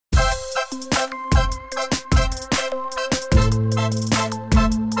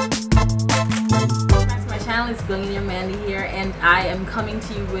I am coming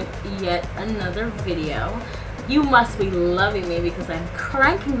to you with yet another video. You must be loving me because I'm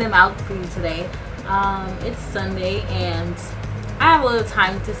cranking them out for you today. It's Sunday and I have a little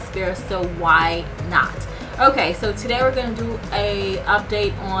time to spare, so why not? Okay, so today we're going to do a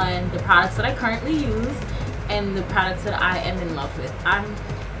update on the products that I currently use and the products that I am in love with. I'm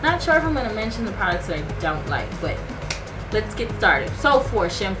not sure if I'm going to mention the products that I don't like, but let's get started. So for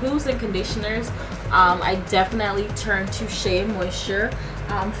shampoos and conditioners, I definitely turn to Shea Moisture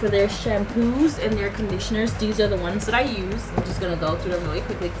for their shampoos and their conditioners. These are the ones that I use. I'm just going to go through them really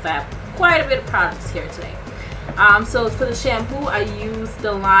quickly because I have quite a bit of products here today. So for the shampoo, I use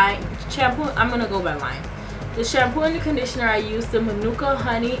the line shampoo. I'm going to go by line. The shampoo and the conditioner, I use the Manuka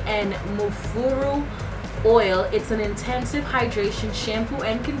Honey and Mufuru Oil. It's an intensive hydration shampoo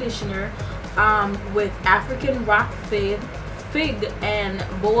and conditioner with African rock fig and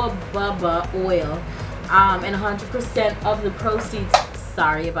baobab oil, and 100% of the proceeds,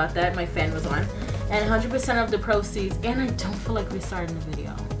 sorry about that, my fan was on, and 100% of the proceeds, and I don't feel like restarting the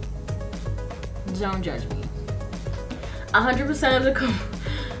video, don't judge me, 100%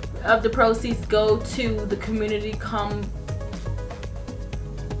 of the proceeds go to the community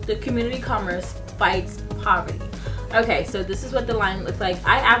commerce fights poverty. Okay, so this is what the line looks like.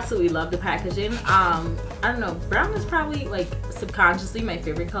 I absolutely love the packaging. I don't know, brown is probably like subconsciously my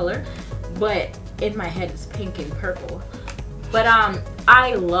favorite color, but in my head it's pink and purple. But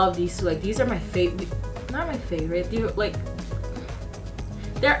I love these two. Like, these are my favorite, not my favorite, they're like,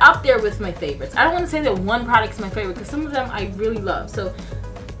 they're up there with my favorites. I don't want to say that one product is my favorite because some of them I really love. So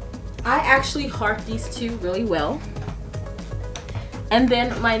I actually heart these two really well. And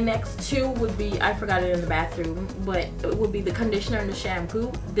then my next two would be, I forgot it in the bathroom, but it would be the conditioner and the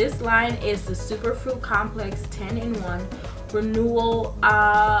shampoo. This line is the Superfruit Complex 10-in-1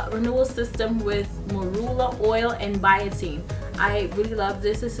 renewal system with marula oil and biotin. I really love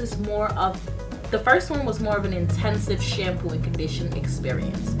this. This is more of, the first one was more of an intensive shampoo and condition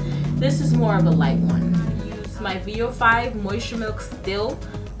experience. This is more of a light one. I use my VO5 Moisture Milk still.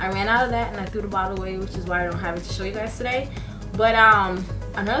 I ran out of that and I threw the bottle away, which is why I don't have it to show you guys today. But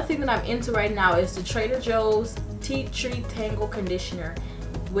another thing that I'm into right now is the Trader Joe's Tea Tree Tangle Conditioner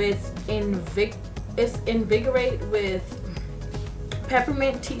with Invigorate with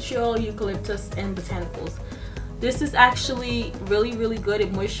peppermint, tea tree oil, eucalyptus, and botanicals. This is actually really good.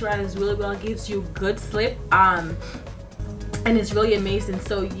 It moisturizes really well. It gives you good slip. And it's really amazing,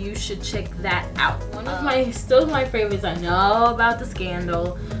 so you should check that out. One of my still my favorites. I know about the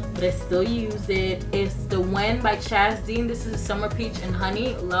scandal, but I still use it. It's the When by Chasdeen. This is Summer Peach and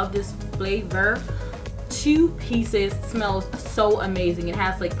Honey. Love this flavor. 2 pieces. Smells so amazing. It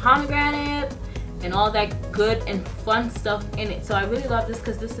has like pomegranate and all that good and fun stuff in it. So I really love this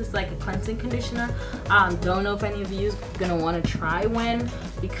because this is like a cleansing conditioner. Don't know if any of you are gonna want to try When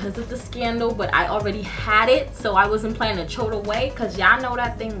because of the scandal, but I already had it, so I wasn't planning to throw it away because y'all know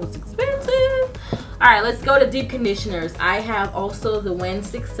that thing was expensive. Alright, let's go to deep conditioners. I have also the When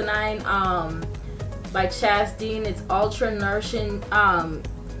 6 to 9 by Chasdeen. It's ultra nourishing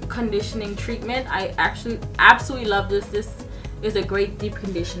conditioning treatment. I actually absolutely love this. This is a great deep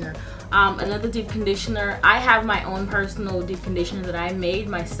conditioner. Another deep conditioner, I have my own personal deep conditioner that I made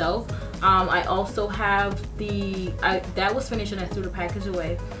myself. I also have that was finished and I threw the package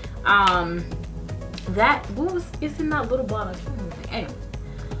away. It's in that little bottle. I can't remember. Anyway,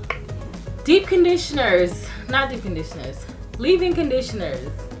 deep conditioners, not deep conditioners, leave-in conditioners.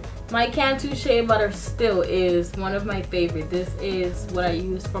 My Cantu Shea Butter still is one of my favorite. This is what I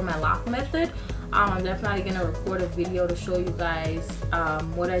use for my lock method. I'm definitely gonna record a video to show you guys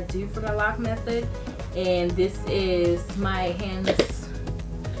what I do for my lock method, and this is my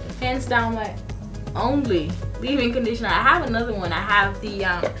hands down my only leave-in conditioner. I have another one. I have the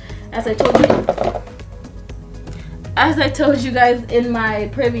as I told you guys in my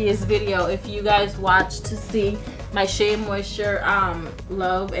previous video, if you guys watched to see my Shea Moisture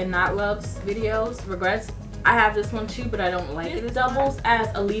love and not loves videos, regrets, I have this one too, but I don't like it. It doubles as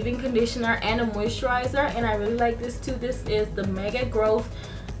a leave-in conditioner and a moisturizer, and I really like this too. This is the Mega Growth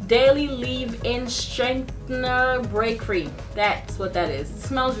Daily Leave-In Strengthener Break Free. That's what that is. It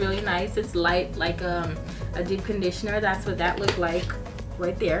smells really nice. It's light like a deep conditioner. That's what that looked like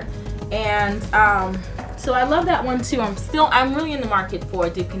right there. And so I love that one too. I'm really in the market for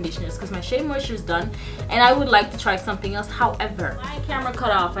deep conditioners because my Shea Moisture is done and I would like to try something else. However, my camera cut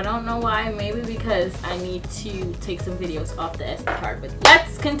off. I don't know why. Maybe because I need to take some videos off the SD card. But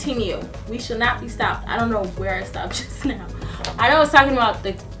let's continue. We should not be stopped. I don't know where I stopped just now. I know I was talking about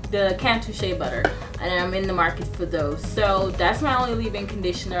the Cantu Shea Butter, and I'm in the market for those. So that's my only leave-in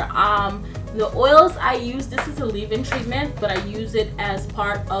conditioner. The oils I use, this is a leave-in treatment, but I use it as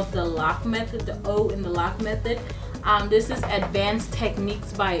part of the lock method, the O in the lock method. This is Advanced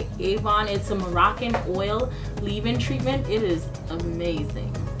Techniques by Avon. It's a Moroccan oil leave-in treatment. It is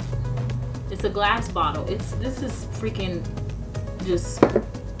amazing. It's a glass bottle. This is freaking just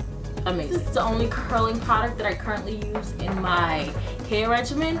amazing. This is the only curling product that I currently use in my hair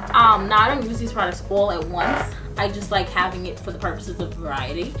regimen. Now I don't use these products all at once. I just like having it for the purposes of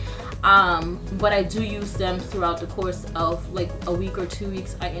variety. But I do use them throughout the course of like a week or 2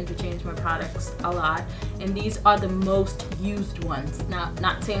 weeks. I interchange my products a lot, and these are the most used ones. Now,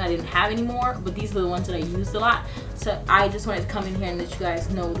 not saying I didn't have any more, but these are the ones that I used a lot. So I just wanted to come in here and let you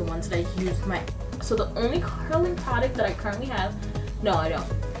guys know the ones that I used. So the only curling product that I currently have, no I don't.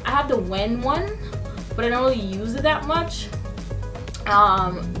 I have the Wen one, but I don't really use it that much.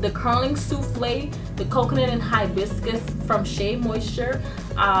 The curling souffle, the coconut and hibiscus from Shea Moisture.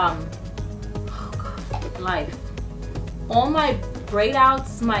 Oh God, life. All my braid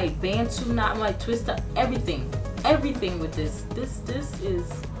outs, my bantu knot, my twister, everything with this. This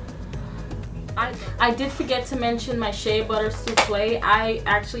is. I did forget to mention my shea butter souffle. I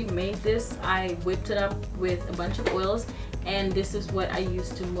actually made this. I whipped it up with a bunch of oils, and this is what I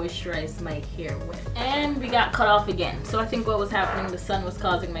used to moisturize my hair with. And we got cut off again. So I think what was happening, the sun was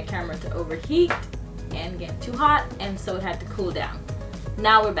causing my camera to overheat and get too hot, and so it had to cool down.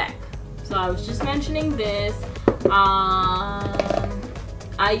 Now we're back. So I was just mentioning this.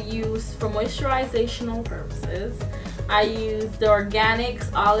 I use, for moisturizational purposes, I use the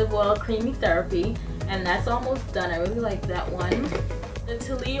Organics Olive Oil Creamy Therapy, and that's almost done. I really like that one. The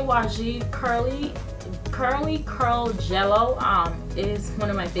Talia Wajid Curly Curl Jello is one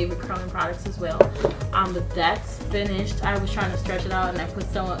of my favorite curling products as well. But that's finished. I was trying to stretch it out, and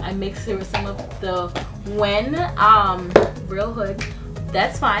I mixed it with some of the Wen Real Hood.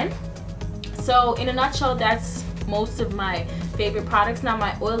 That's fine. So in a nutshell, that's most of my favorite products. Now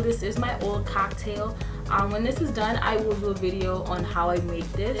my oil, this is my oil cocktail. When this is done, I will do a video on how I make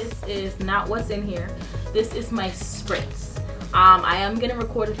this. This is not what's in here. This is my Spritz. I am going to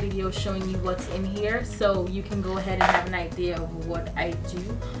record a video showing you what's in here, so you can go ahead and have an idea of what I do.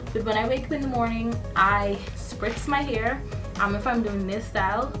 But when I wake up in the morning, I spritz my hair. If I'm doing this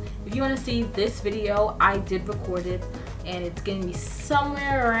style, if you want to see this video, I did record it, and it's going to be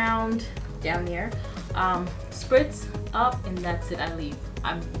somewhere around down here. Spritz up, and that's it. I leave.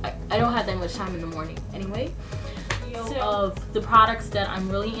 I don't have that much time in the morning anyway. So, of the products that I'm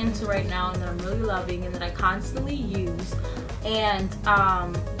really into right now and that I'm really loving and that I constantly use, and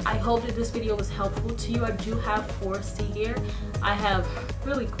I hope that this video was helpful to you. I do have 4C here. I have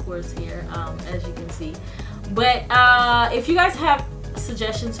really coarse hair, as you can see. But if you guys have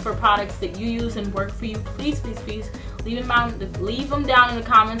suggestions for products that you use and work for you, please leave them down in the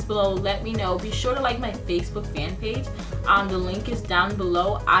comments below. Let me know. Be sure to like my Facebook fan page. The link is down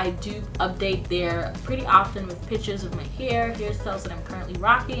below. I do update there pretty often with pictures of my hairstyles that I'm currently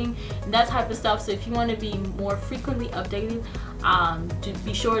rocking, and that type of stuff. So if you want to be more frequently updated,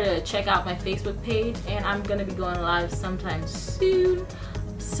 be sure to check out my Facebook page, and I'm gonna be going live sometime soon.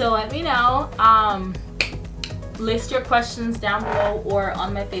 So let me know. List your questions down below or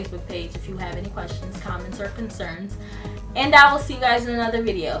on my Facebook page if you have any questions, comments, or concerns. And I will see you guys in another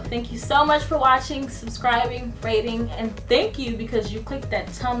video. Thank you so much for watching, subscribing, rating, and thank you because you clicked that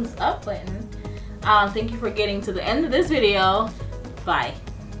thumbs up button. Thank you for getting to the end of this video. Bye.